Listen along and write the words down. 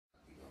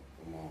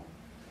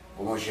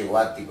cómo llegó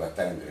Ático a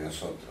estar entre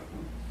nosotros,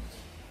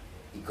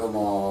 ¿no? Y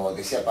como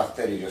decía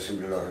Pasteur, y yo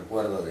siempre lo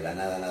recuerdo, de la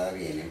nada nada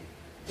viene,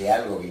 de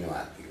algo vino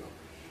Ático,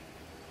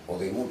 o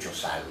de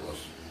muchos algos.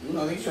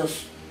 Uno de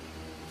ellos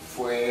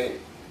fue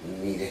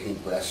mi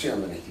desvinculación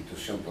de una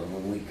institución por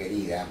muy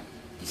querida,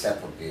 quizás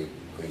porque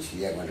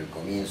coincidía con el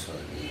comienzo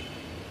de mi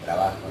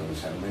trabajo en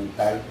salud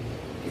mental,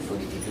 que fue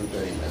el Instituto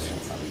de Orientación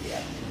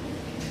Familiar.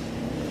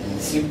 Y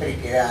siempre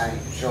queda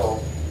yo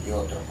y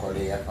otros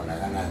colegas con las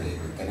ganas de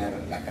tener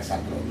la casa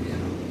propia,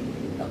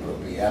 ¿no? La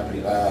propiedad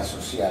privada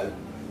social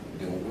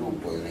de un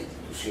grupo, de una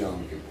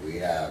institución que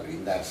pudiera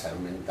brindar salud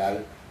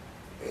mental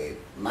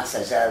más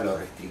allá de lo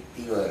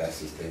restrictivo del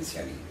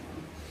asistencialismo,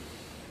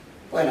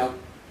 ¿no? Bueno,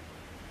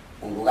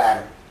 un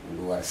lugar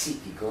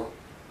psíquico,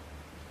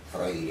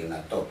 Freud diría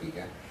una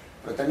tópica,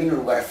 pero también un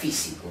lugar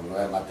físico, un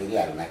lugar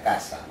material, una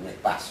casa, un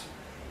espacio.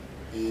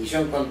 Y yo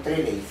encontré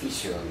el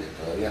edificio donde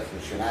todavía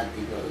funciona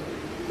Ático,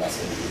 donde va a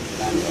seguir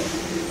funcionando,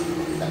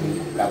 también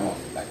compramos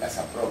la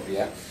casa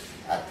propia,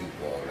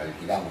 Ático lo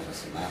alquilamos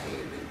hace más de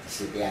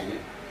 27 años,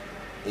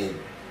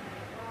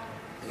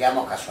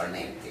 digamos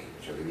casualmente.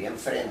 Yo vivía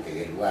enfrente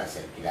del lugar, se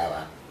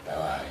alquilaba,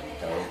 estaba en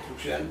estado de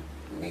destrucción,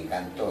 me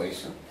encantó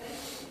eso.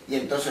 Y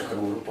entonces con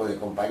un grupo de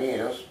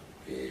compañeros,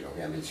 que los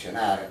voy a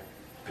mencionar,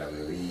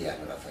 Claudio Díaz,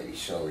 Rafael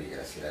Isobri,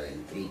 Graciela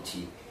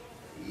Ventrici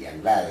y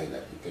Anglade, el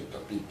arquitecto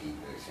Pipi,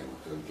 le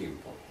decíamos todo el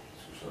tiempo,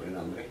 su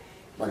sobrenombre,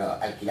 bueno,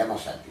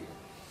 alquilamos Ático.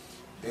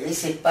 Desde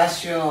ese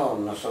espacio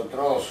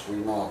nosotros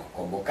fuimos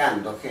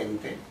convocando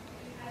gente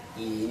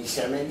y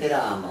inicialmente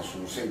éramos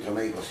un centro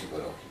médico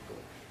psicológico.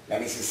 La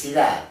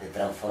necesidad de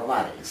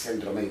transformar el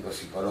centro médico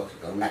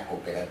psicológico en una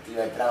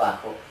cooperativa de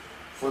trabajo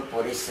fue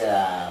por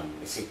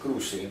ese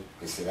cruce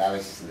que se da a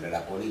veces entre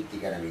la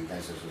política, la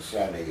militancia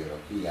social, la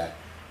ideología,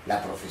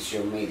 la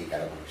profesión médica,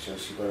 la profesión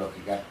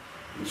psicológica,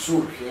 y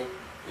surge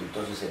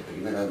entonces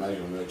el 1 de mayo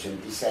de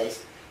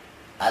 1986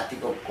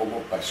 Ático como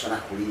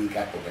persona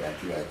jurídica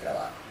cooperativa de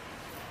trabajo.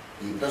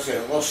 Y entonces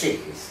los dos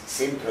ejes,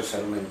 centro de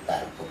salud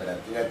mental,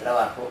 cooperativa de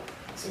trabajo,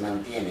 se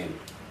mantienen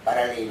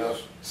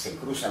paralelos, se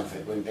cruzan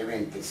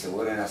frecuentemente, se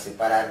vuelven a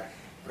separar,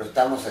 pero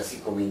estamos así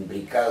como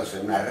imbricados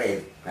en una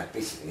red, una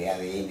especie de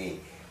ADN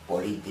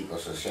político,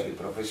 social y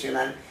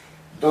profesional,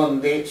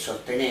 donde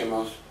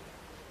sostenemos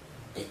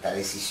esta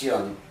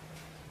decisión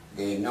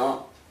de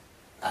no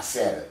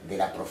hacer de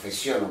la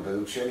profesión un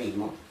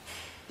reduccionismo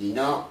y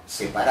no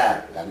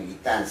separar la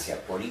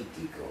militancia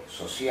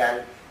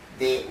político-social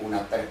de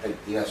una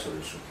perspectiva sobre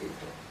el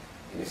sujeto.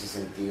 En ese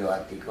sentido,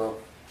 Ático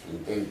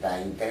intenta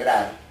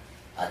integrar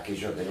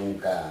aquello que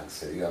nunca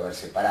se debió haber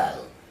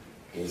separado,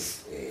 que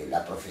es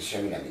la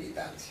profesión y la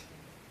militancia.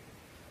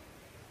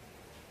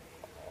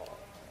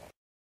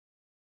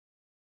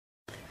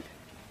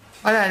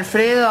 Hola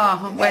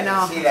Alfredo,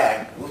 bueno,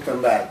 Graciela, gusto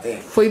en verte.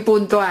 fui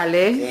puntual,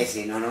 ¿eh?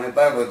 Sí, no me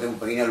paro porque tengo un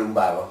pequeño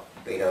lumbago,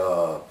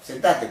 pero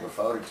sentate por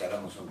favor y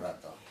charlamos un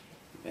rato.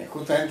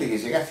 Justamente que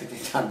llegaste te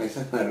estaba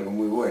pensando en algo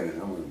muy bueno,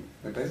 ¿no?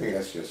 Me parece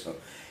gracioso.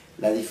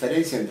 La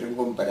diferencia entre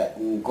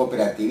un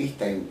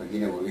cooperativista y un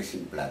pequeño burgués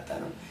sin plata,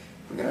 ¿no?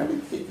 Porque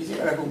realmente hay que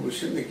llegar a la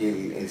conclusión de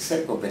que el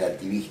ser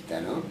cooperativista,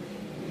 ¿no?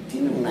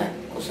 Tiene una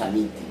cosa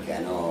mítica,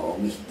 ¿no? O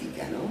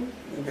mística,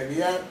 ¿no? En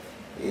realidad,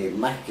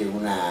 más que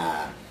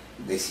una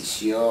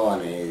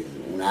decisión,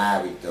 un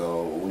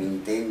hábito, un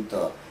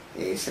intento,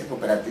 ser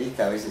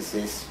cooperativista a veces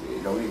es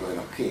lo único que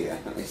nos queda,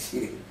 ¿no? Es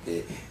decir,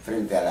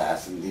 frente a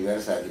las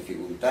diversas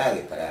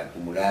dificultades para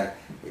acumular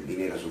el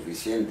dinero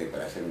suficiente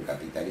para ser un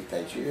capitalista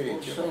hecho y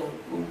derecho,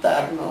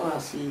 juntar, ¿no?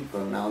 Así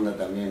con una onda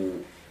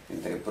también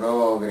entre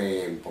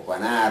progre, un poco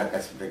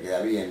anarca, siempre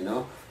queda bien,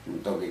 ¿no? Un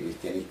toque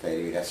cristianista de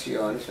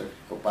liberación, eso es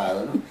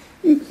copado, ¿no?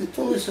 Entonces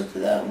todo eso te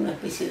da una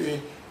especie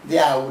de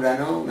aura,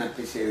 ¿no? Una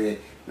especie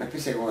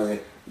como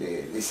de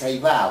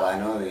saibaba,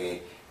 ¿no?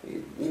 Y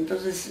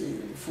entonces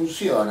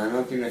funciona,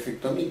 ¿no? Tiene un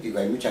efecto mítico.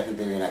 Hay mucha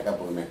gente que viene acá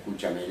porque me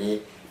escucha, me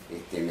lee,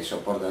 me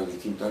soporta en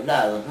distintos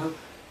lados, ¿no?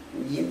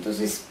 Y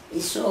entonces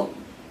eso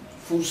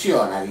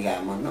funciona,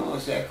 digamos, ¿no? O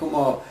sea, es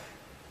como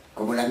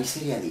la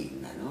miseria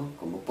digna, ¿no?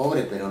 Como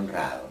pobre pero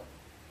honrado.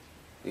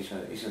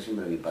 Eso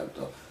siempre me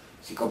impactó.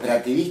 Sí,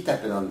 cooperativista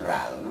pero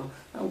honrado, ¿no?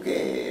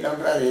 Aunque la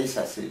honradez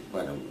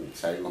bueno,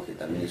 sabemos que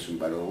también es un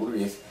valor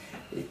burgués,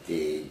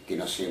 que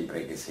no siempre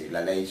hay que seguir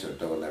la ley, sobre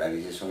todo cuando las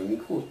leyes son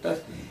injustas,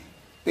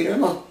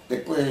 pero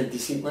después de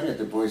 25 años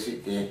te puedo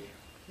decir que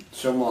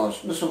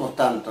no somos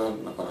tantos,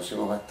 nos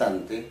conocemos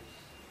bastante,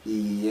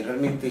 y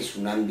realmente es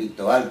un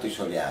ámbito alto y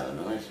soleado,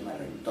 ¿no? Es un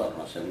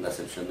entorno, segunda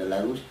acepción de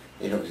la luz,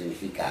 es lo que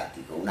significa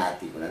Ático, un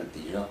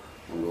altillo,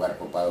 un lugar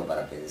copado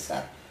para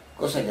pensar.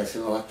 Cosa que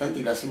hacemos bastante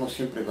y lo hacemos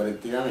siempre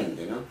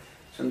colectivamente, ¿no?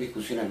 Son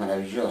discusiones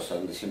maravillosas,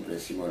 donde siempre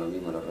decimos lo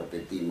mismo, lo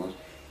repetimos,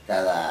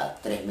 cada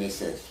 3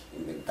 meses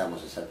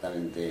inventamos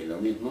exactamente lo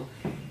mismo,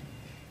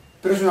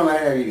 pero es una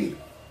manera de vivir,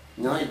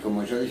 ¿no? Y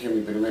como yo dije en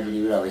mi primer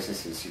libro, a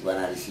veces el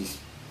psicoanálisis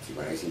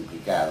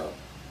implicado,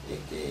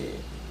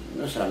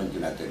 no es solamente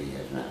una teoría,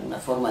 es una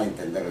forma de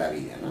entender la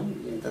vida, ¿no?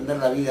 Y entender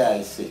la vida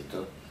es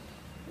esto,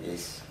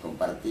 es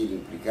compartir,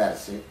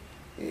 implicarse,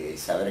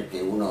 saber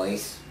que uno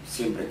es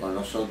siempre con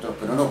los otros,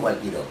 pero no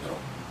cualquier otro,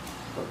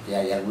 porque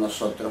hay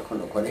algunos otros con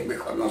los cuales es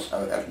mejor no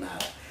saber nada.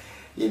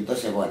 Y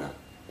entonces, bueno,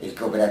 el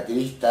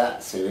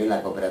cooperativista se ve en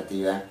la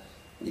cooperativa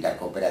y la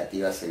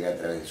cooperativa se ve a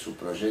través de sus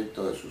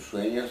proyectos, de sus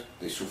sueños,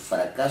 de sus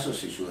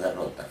fracasos y sus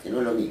derrotas, que no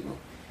es lo mismo.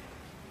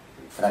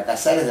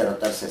 Fracasar es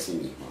derrotarse a sí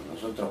mismo.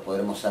 Nosotros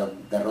podremos ser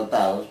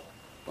derrotados,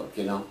 ¿por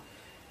qué no?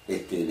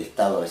 El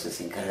Estado a veces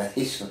se encarga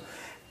de eso,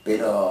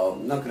 pero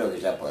no creo que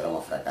ya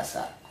podamos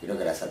fracasar. Creo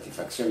que la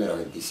satisfacción de los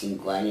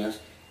 25 años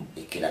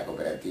es que la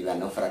cooperativa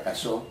no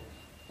fracasó,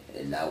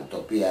 la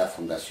utopía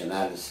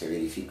fundacional se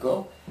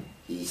verificó,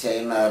 y si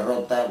hay una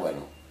derrota,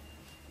 bueno,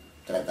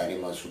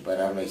 trataremos de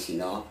superarla, y si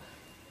no,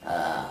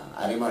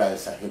 haremos la del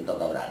sargento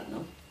Cabral,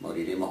 ¿no?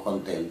 Moriremos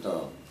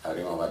contentos,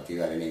 habremos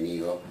batido al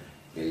enemigo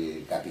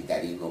del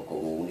capitalismo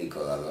como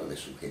único dador de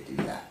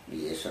subjetividad,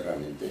 y eso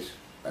realmente es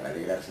para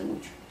alegrarse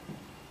mucho.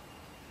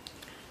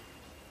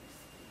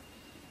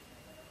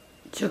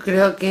 Yo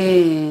creo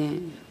que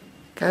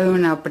cabe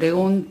una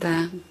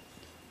pregunta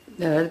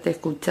de haberte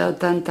escuchado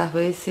tantas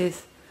veces.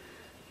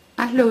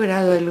 ¿Has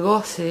logrado el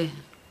goce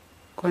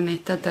con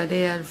esta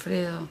tarea,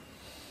 Alfredo?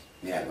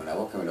 Mira, con la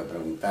voz que me lo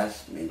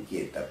preguntás me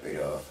inquieta,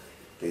 pero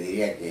te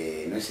diría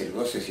que no es el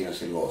goce, sino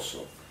es el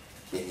gozo.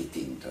 Es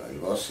distinto. El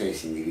goce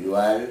es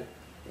individual,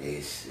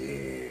 es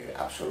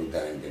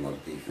absolutamente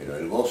mortífero.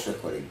 El gozo es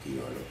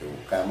colectivo. Lo que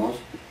buscamos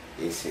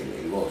es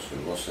el gozo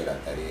de la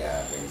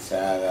tarea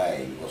realizada,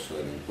 el gozo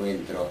del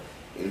encuentro.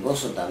 El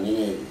gozo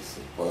también es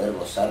poder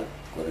gozar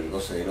con el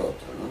goce del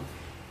otro, ¿no?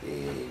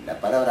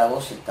 La palabra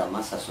gozo está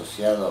más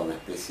asociado a una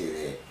especie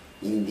de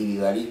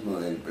individualismo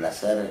del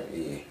placer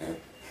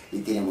y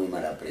tiene muy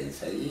mala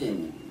prensa, y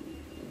en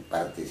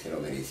parte se lo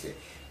merece.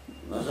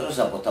 Nosotros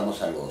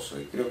apostamos al gozo,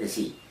 y creo que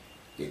sí,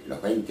 que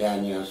los 20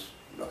 años,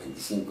 los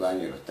 25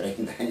 años, los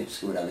 30 años,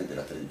 seguramente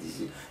los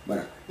 35,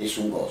 bueno, es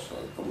un gozo.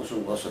 Como es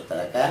un gozo estar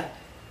acá,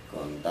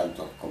 con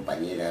tantos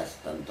compañeras,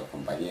 tantos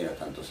compañeros,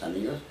 tantos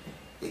amigos,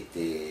 y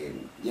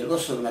el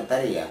gozo de una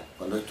tarea,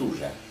 cuando es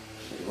tuya,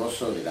 el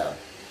gozo de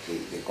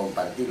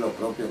compartir lo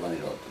propio con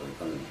el otro,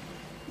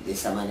 y de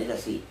esa manera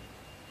sí,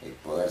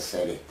 poder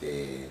ser,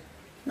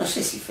 no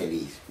sé si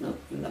feliz, ¿no?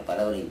 Una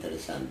palabra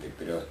interesante,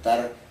 pero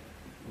estar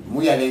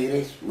muy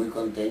alegres, muy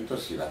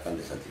contentos y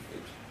bastante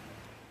satisfechos.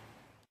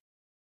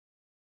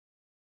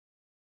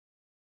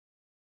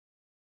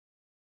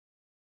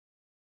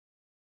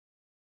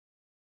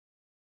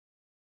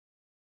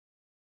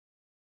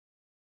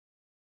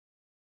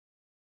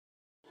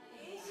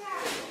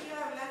 Iba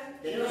a hablar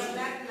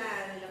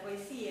de la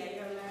poesía,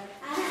 iba a hablar.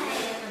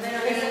 Pero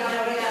que se nos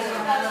olvida.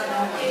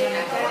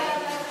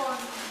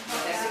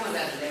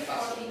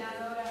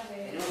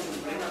 Tenemos un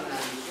problema con la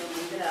adicción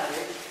muy grave,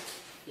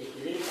 que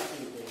viene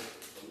pacientes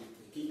con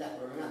distintas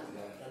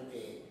problemáticas bastante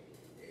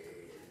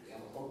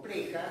digamos,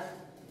 complejas,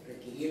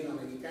 requiriendo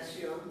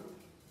medicación,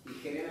 y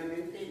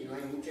generalmente no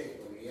hay mucha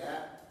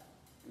disponibilidad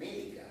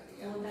médica,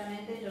 digamos.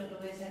 Justamente yo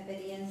tuve esa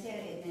experiencia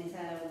en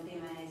esa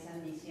última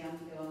admisión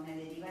que vos me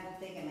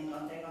derivaste, que me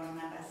encontré con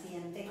una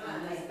paciente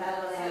con un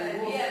estado de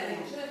angustia,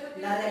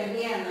 la del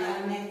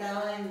viernes, un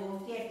estado de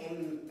angustia que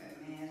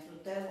me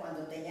asusté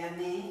cuando te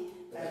llamé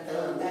para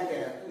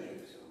preguntarte.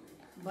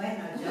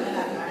 Bueno,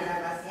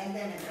 la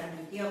paciente me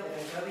transmitió,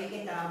 pero yo vi que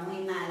estaba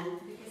muy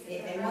mal,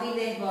 muy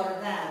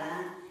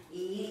desbordada,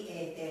 y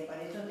por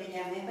eso te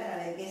llamé para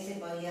ver qué se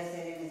podía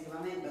hacer en ese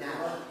momento.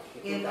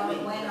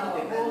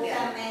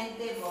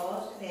 Justamente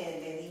vos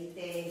le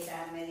diste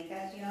esa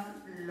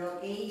medicación, lo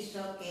que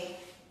hizo que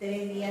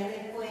 3 días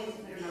después...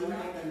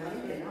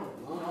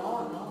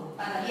 No.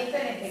 Para mí esto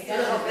en este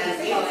caso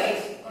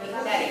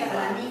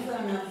para mí fue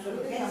una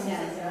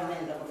urgencia en ese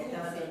momento, porque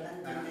estaba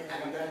totalmente... Ya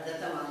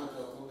estamos dando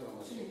todos juntos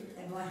como siempre.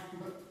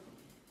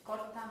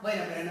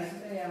 Bueno, pero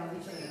nosotros habíamos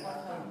dicho que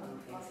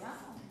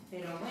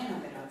Pero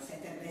se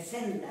te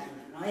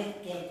presentan, no es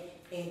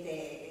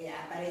que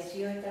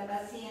apareció esta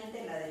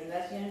paciente, la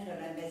derivación, yo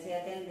la empecé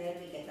a atender,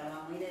 vi que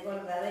estaba muy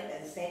desbordada y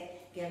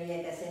pensé que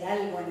había que hacer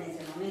algo en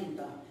ese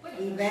momento,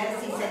 y ver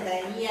si se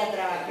seguía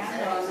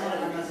trabajando o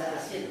no. No está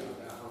haciendo, no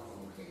trabajamos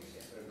con urgencia,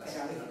 pero el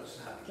paciente no lo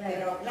sabe.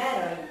 Claro,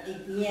 y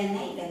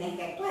viene y tenés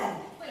que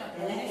actuar.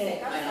 Y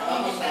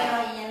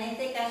en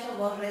este caso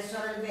vos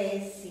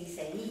resolvés si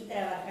seguís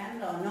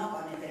trabajando o no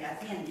con este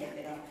paciente,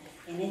 pero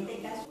en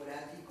este caso...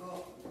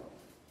 Ático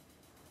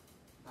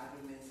da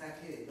un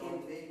mensaje de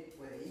dónde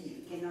puede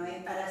ir. Que no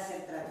es para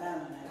ser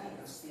tratado, ¿no?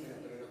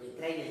 Pero lo que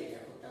trae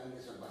justamente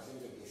son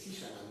pacientes que sí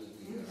son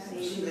admitidos,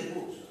 sin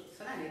recursos.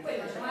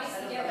 Bueno, no hay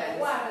psiquiatra de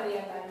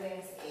guardia, tal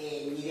vez.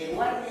 Ni de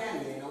guardia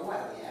ni de no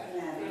guardia.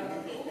 Claro.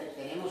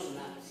 Tenemos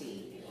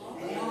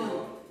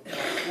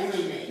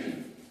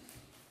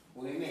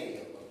uno y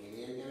medio, porque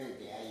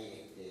evidentemente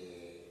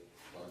hay,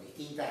 por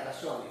distintas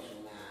razones,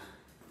 una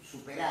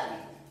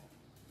superávit,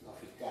 no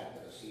fiscal,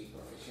 pero sí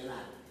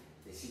profesional,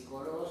 de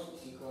psicólogos y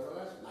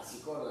psicólogas, más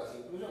psicólogas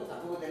incluso,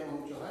 tampoco tenemos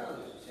muchos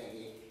varones, o sea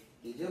que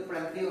yo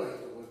planteo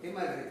esto, por el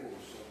tema del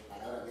recurso,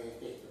 palabra que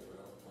detesto,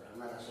 pero por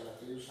alguna razón la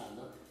estoy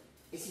usando,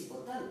 es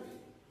importante,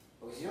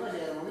 porque si no va a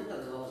llegar un momento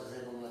que vamos a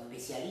ser como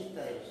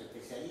especialistas de los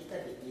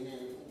especialistas que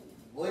tienen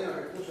buenos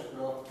recursos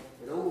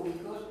pero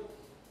únicos,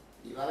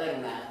 y Y va a haber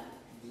una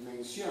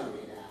dimensión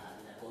de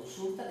la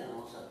consulta que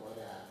vamos a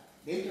poder,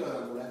 dentro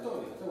del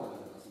ambulatorio, no estamos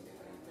hablando de pacientes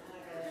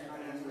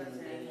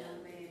frente.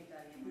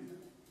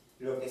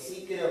 Lo que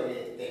sí creo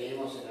que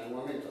tenemos en algún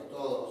momento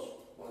todos,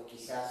 o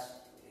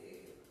quizás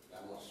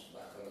estamos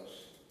bajo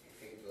los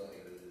efectos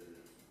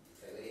del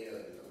febrero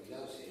del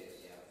 2011,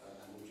 ya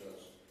faltan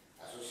muchos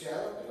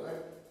asociados, pero a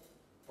ver,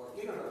 ¿por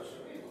qué no lo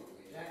resolvemos?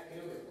 Porque ya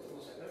creo que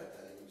podemos hablar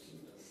hasta de un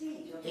síntoma.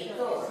 Sí, yo creo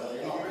Esto que sí,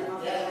 lo hemos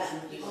planteado en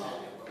los últimos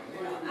años, por lo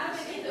menos. Ha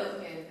venido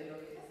gente, lo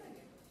que pasa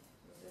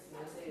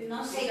es que No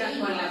no sé, sé,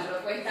 seguimos. con la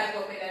propuesta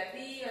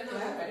cooperativa, no,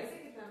 Claro. me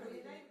parece que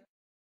también hay.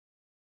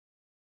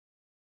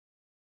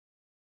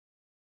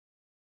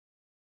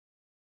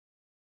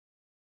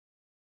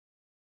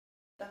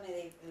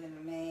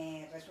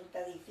 Me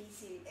resulta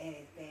difícil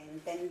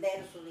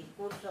entender su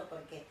discurso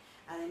porque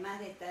además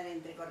de estar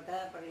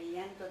entrecortada por el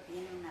llanto,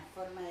 tiene una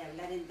forma de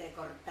hablar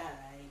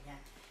entrecortada ella,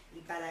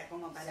 y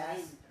como para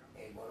adentro.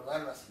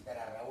 Volverlo a citar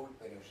a Raúl,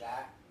 pero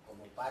ya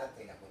como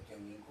parte de la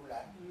cuestión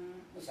vincular,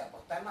 o sea,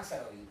 apostar más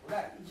a lo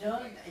vincular. Yo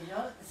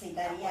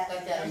citaría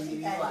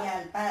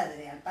al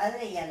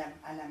padre y a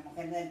la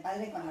mujer del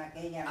padre con la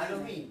que ella A los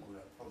vive.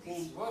 vínculos, porque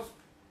Sí. si vos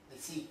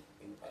decís,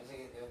 que me parece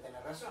que debe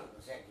tener razón,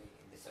 o sea, que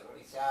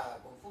desorganizada,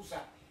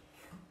 confusa,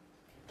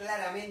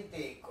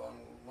 claramente con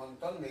un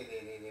montón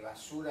de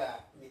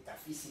basura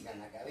metafísica en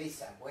la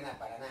cabeza, buena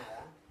para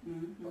nada,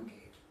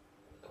 porque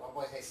vos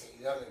podés ser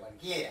seguidor de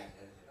cualquiera,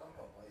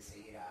 ¿no? Podés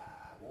seguir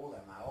a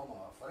Buda, a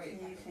Mahoma, a Freud,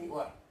 Sí.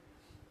 igual.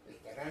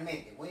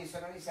 Realmente muy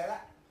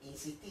desorganizada,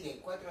 insistir en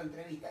 4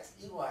 entrevistas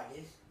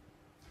iguales.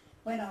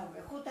 Bueno,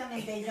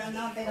 justamente yo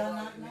no, pero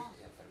no.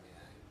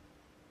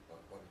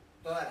 Por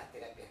todas las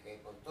terapias que hay,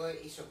 por todo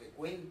eso que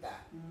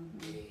cuenta,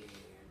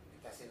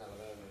 está haciendo lo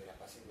de la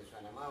paciente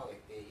Susana Mao,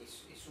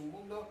 es un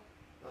mundo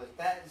donde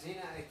está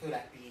llena esto de la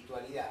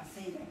espiritualidad,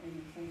 Sí.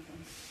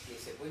 que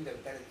se puede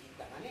interpretar de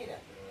distintas maneras,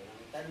 pero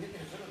lamentablemente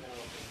nosotros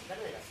tenemos que presentar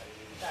de la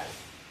salud mental.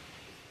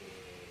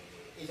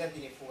 Ella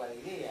tiene fuga de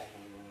ideas,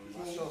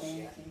 no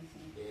asocia,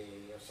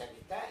 o sea que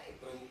está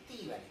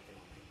productiva en este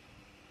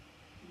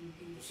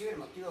momento. Inclusive el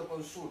motivo de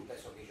consulta,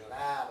 eso que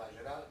lloraba,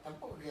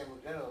 tampoco queda muy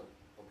claro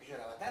por qué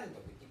lloraba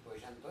tanto, qué tipo de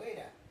llanto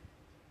era.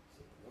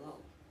 Uno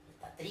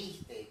está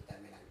triste, está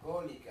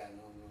melancólica,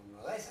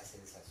 no da esa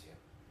sensación.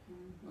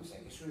 O sea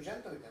que es un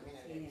llanto que también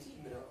habría que sí,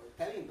 pero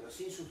está bien, pero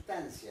sin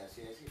sustancia, o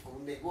sea, es como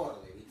un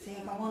desborde, ¿viste?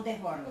 Sí, como un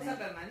desborde. Cosa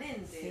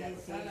permanente.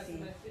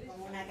 Sí.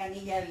 Como una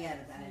canilla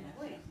abierta.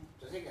 Bueno,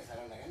 entonces hay que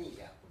cerrar la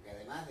canilla, porque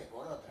además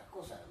desborda otras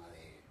cosas, además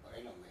de, por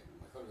ahí lo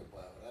mejor que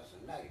puede abordar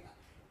son lágrimas,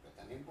 pero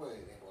también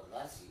puede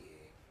desbordar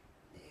de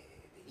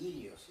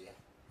delirios, ideas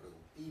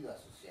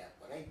productivas, o sea,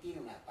 por ahí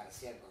tiene una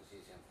parcial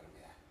conciencia de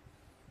enfermedad.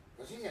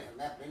 Conciencia de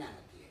enfermedad plena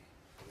no tiene,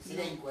 porque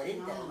sería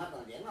incoherente además con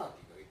el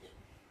diagnóstico, ¿viste?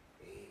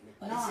 Me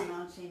parece,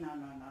 No.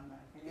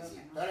 Creo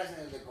que no. todas las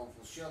señales de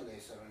confusión, de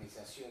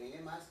desorganización y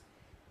demás,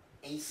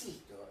 e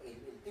insisto,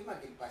 el tema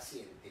que el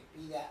paciente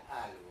pida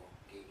algo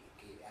que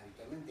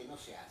habitualmente no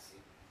se hace,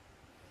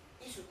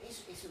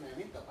 es un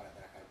elemento para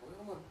trabajar, porque es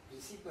como el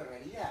principio de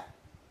realidad.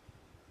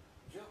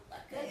 Yo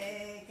acá...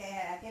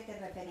 ¿A qué te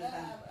referís?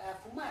 A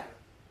fumar.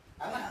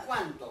 Además,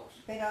 ¿cuántos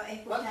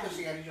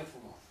cigarrillos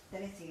fumó?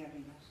 3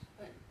 cigarrillos.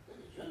 Bueno,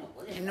 yo no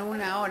podía. En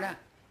una hora.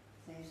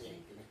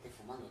 Sí. Que me esté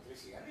fumando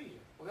 3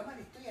 cigarrillos. Porque además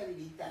le estoy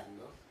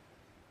habilitando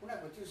una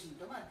cuestión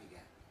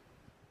sintomática.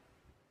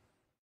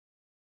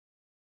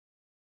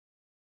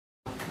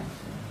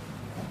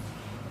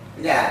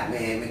 Mirá,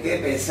 me quedé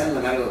pensando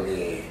en algo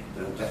que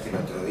preguntaste el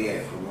otro día,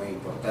 que fue muy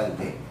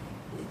importante,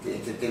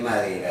 este tema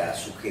de la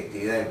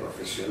subjetividad del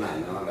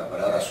profesional, ¿no? La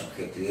palabra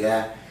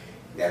subjetividad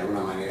de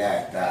alguna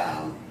manera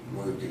está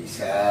muy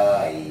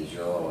utilizada y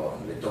yo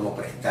le tomo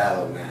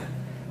prestado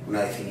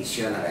una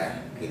definición a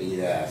la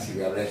querida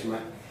Silvia Blechman,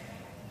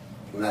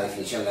 una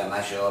definición que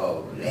además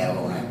yo le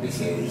hago una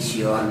especie de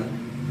edición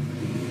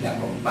y la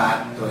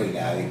compacto y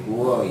la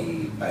adecuo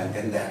y para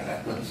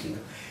entenderla, ¿no?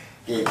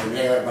 Que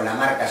tendría que ver con la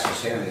marca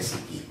social en el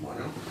psiquismo,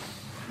 ¿no?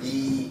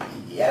 Y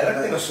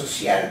hablar de lo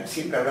social,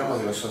 siempre hablamos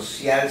de lo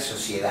social,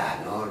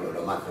 sociedad, ¿no?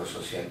 Lo macro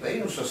social, pero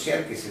hay un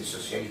social que es el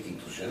social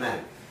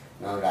institucional,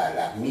 ¿no?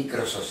 Las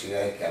micro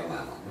sociedades que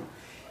armamos,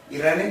 ¿no? Y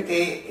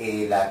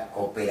realmente la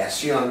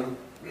cooperación,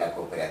 la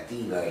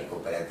cooperativa, el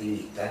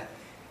cooperativista,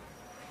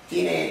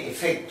 tiene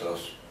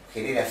efectos,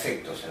 genera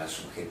efectos en la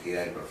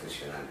subjetividad del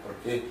profesional,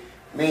 porque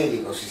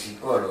médicos y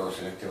psicólogos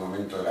en este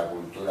momento de la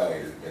cultura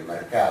del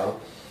mercado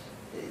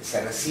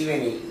se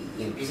reciben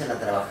y empiezan a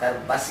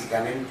trabajar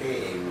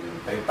básicamente en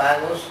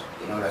prepagos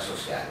y en obras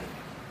sociales.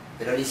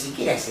 Pero ni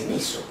siquiera es en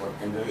eso,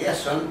 porque en realidad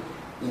son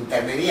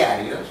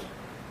intermediarios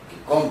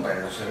que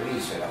compran los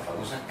servicios, las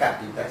famosas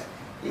cápitas,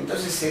 y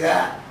entonces se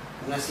da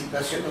una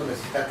situación donde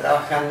se está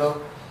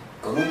trabajando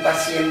con un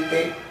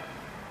paciente,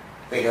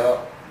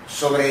 pero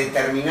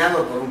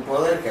sobredeterminado por un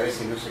poder que a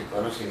veces no se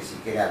conoce ni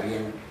siquiera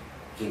bien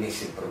quién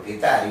es el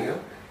propietario.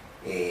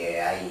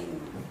 Hay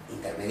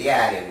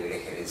intermediarios,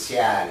 niveles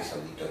gerenciales,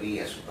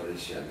 auditorías,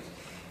 supervisiones.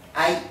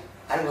 Hay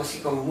algo así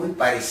como muy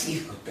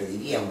parecido, te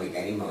diría, un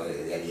mecanismo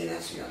de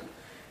alienación.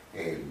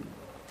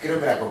 creo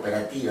que la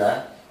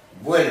cooperativa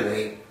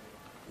vuelve,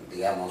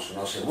 digamos,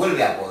 no se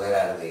vuelve a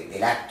apoderar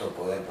del acto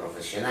poder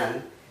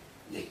profesional,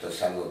 y esto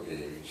es algo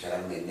que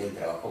Gerard Mendel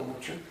trabajó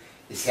mucho,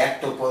 ese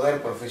acto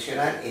poder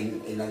profesional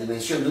en la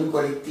dimensión de un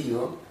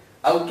colectivo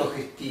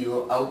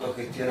autogestivo,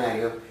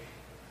 autogestionario,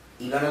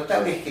 y lo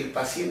notable es que el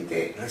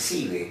paciente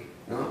recibe,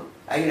 ¿no?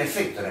 Hay un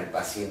efecto en el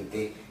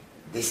paciente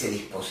de ese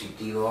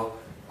dispositivo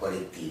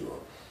colectivo.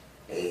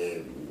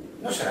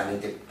 No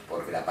solamente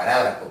porque la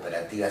palabra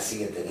cooperativa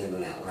sigue teniendo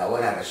una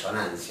buena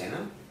resonancia,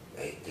 ¿no?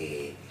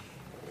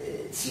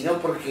 Sino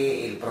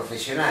porque el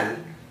profesional,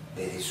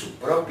 desde su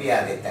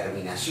propia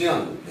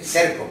determinación de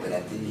ser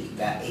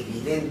cooperativista,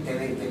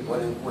 evidentemente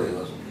pone en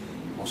juego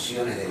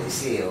emociones de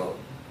deseo,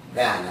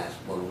 ganas,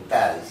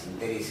 voluntades,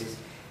 intereses,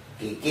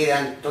 que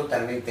quedan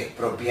totalmente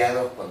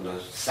expropiados cuando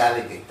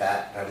sabe que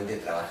está realmente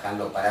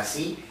trabajando para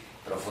sí,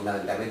 pero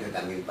fundamentalmente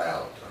también para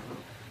otros,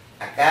 ¿no?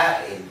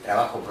 Acá el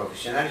trabajo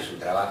profesional es un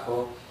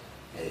trabajo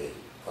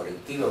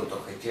colectivo,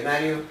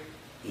 autogestionario,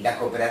 y la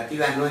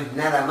cooperativa no es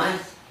nada más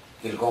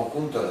que el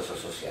conjunto de los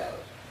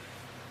asociados.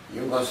 Y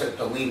un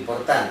concepto muy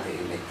importante, que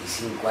en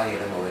 25 años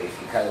lo hemos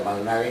verificado más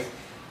de una vez,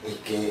 es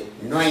que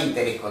no hay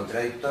interés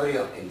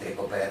contradictorio entre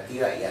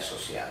cooperativa y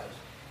asociados.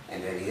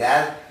 En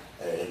realidad,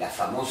 la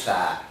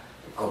famosa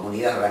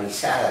comunidad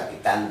organizada que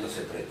tanto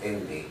se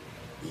pretende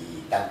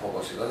y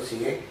tampoco se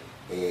consigue,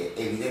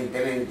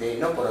 evidentemente,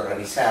 no por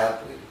organizada,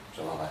 porque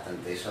somos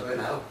bastante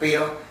desordenados,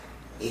 pero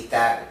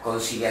esta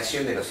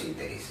conciliación de los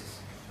intereses,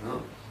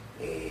 ¿no?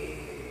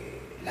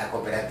 La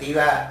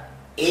cooperativa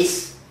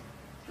es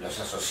los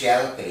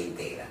asociados que la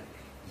integran,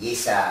 y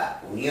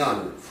esa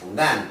unión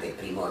fundante,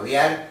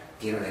 primordial,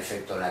 tiene un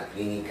efecto en la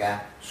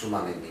clínica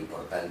sumamente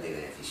importante y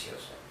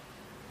beneficioso.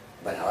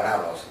 Bueno, ahora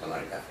vamos a tomar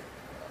el café.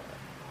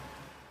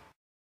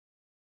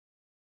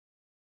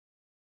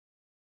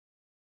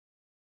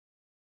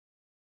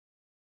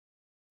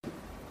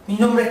 Mi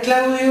nombre es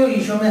Claudio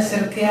y yo me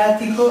acerqué a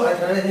Ático a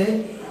través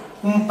de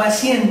un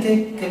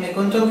paciente que me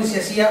contó que se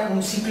hacía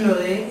un ciclo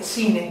de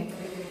cine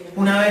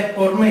una vez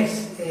por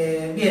mes,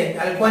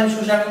 al cual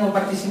yo ya vengo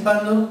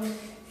participando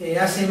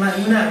hace más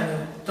de un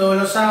año. Todos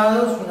los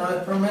sábados, una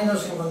vez por mes,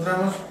 nos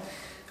encontramos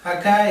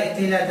acá.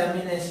 Estela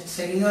también es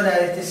seguidora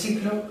de este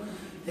ciclo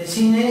de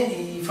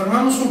cine y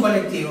formamos un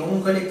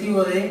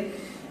colectivo de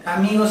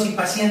amigos y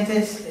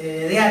pacientes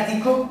de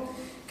Ático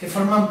que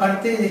forman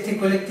parte de este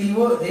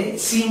colectivo de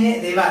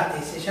cine debate.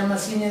 Se llama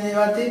cine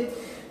debate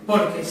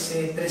porque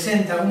se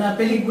presenta una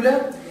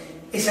película,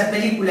 esa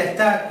película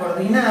está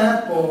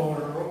coordinada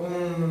por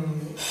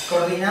un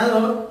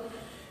coordinador,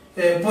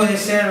 puede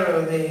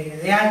ser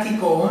de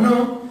Ático o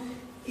no,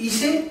 y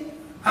se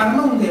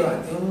arma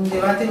un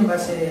debate en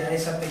base a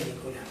esa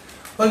película.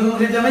 Hoy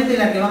concretamente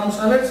la que vamos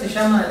a ver se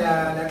llama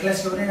La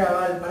clase obrera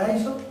va al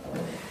paraíso.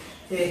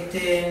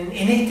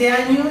 En este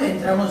año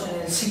entramos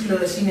en el ciclo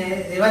de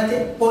cine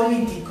debate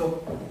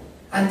político.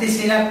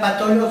 Antes era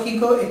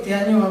patológico, este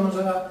año vamos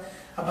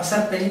a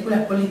pasar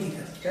películas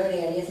políticas. Yo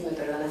agregaría, si me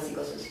perdonan,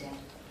 psicosocial.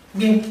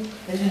 Bien,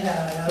 ella es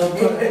la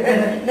doctora.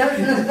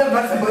 No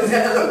pasa por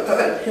ser la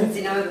doctora,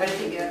 si no me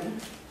parece que...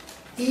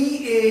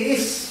 Y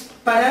es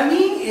para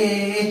mí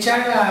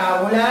echar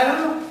a volar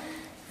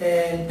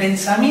el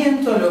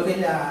pensamiento, lo que es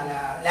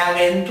la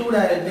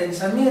aventura del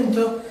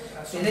pensamiento.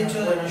 El hecho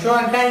de, bueno, yo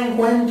acá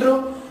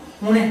encuentro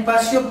un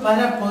espacio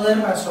para poder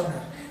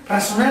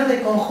razonar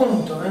de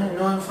conjunto,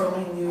 no en forma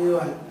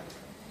individual.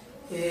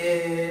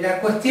 La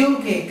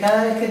cuestión que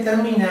cada vez que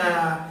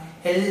termina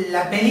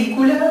la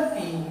película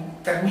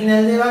y termina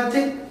el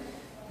debate,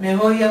 me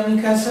voy a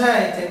mi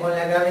casa con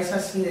la cabeza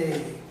así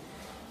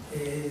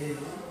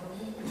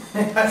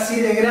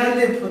de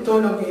grande por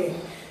todo lo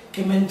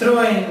que me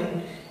entró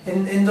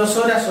en 2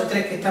 horas o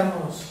 3 que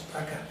estamos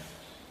acá.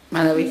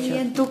 Maravilloso. ¿Y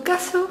en tu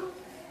caso?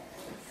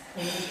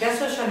 En mi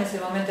caso, yo en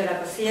ese momento era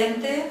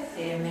paciente,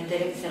 me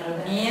enteré que se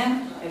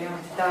reunían,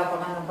 estaba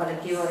formando un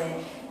colectivo de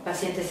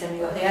pacientes y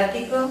amigos de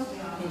Ático,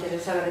 me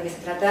interesó saber de qué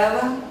se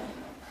trataba.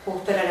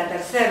 Justo era la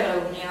tercera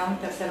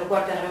o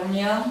cuarta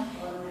reunión,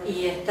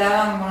 y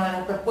una de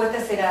las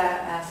propuestas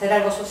era hacer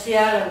algo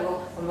social,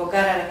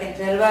 convocar a la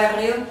gente del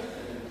barrio,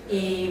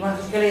 y bueno,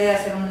 surgió la idea de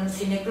hacer un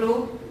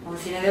cineclub, un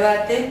cine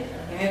debate,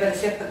 y me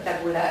pareció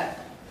espectacular.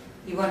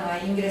 Y bueno,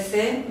 ahí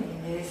ingresé,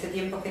 desde ese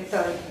tiempo que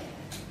estoy.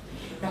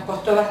 Nos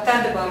costó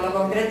bastante poderlo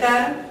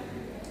concretar,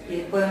 y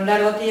después de un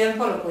largo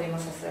tiempo lo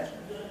pudimos hacer.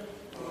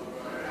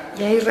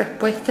 ¿Y hay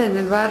respuesta en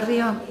el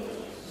barrio?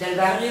 Del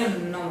barrio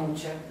no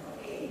mucho.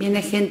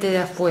 Viene gente de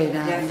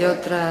afuera, de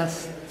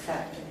otras...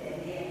 Exacto.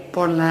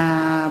 Por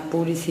la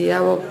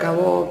publicidad boca a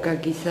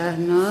boca quizás,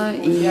 ¿no?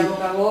 Publicidad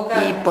boca a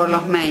boca. Y por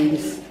los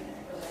mails.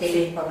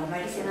 Sí, por los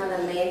mails. Se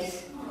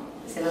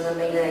mandan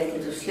mails de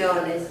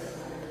instituciones,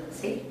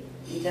 ¿sí?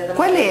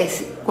 ¿Cuál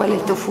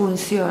es tu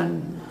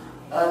función?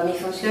 Mi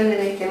función en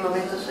este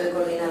momento soy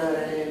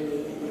coordinadora en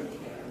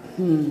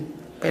el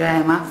Pero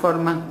además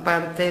formas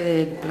parte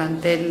del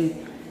plantel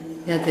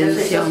de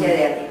atención. Yo soy socia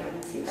de Ático,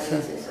 sí,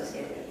 también Sí. soy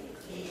socia de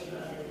Ático.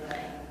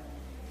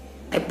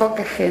 Hay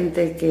poca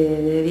gente que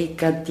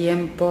dedica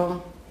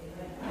tiempo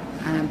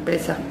a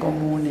empresas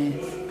comunes.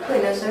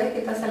 Bueno, ¿sabes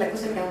qué pasa? La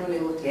cosa es que a uno le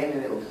gusta y a mí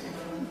me gusta.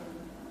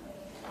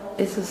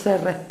 Eso se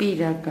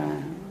respira acá.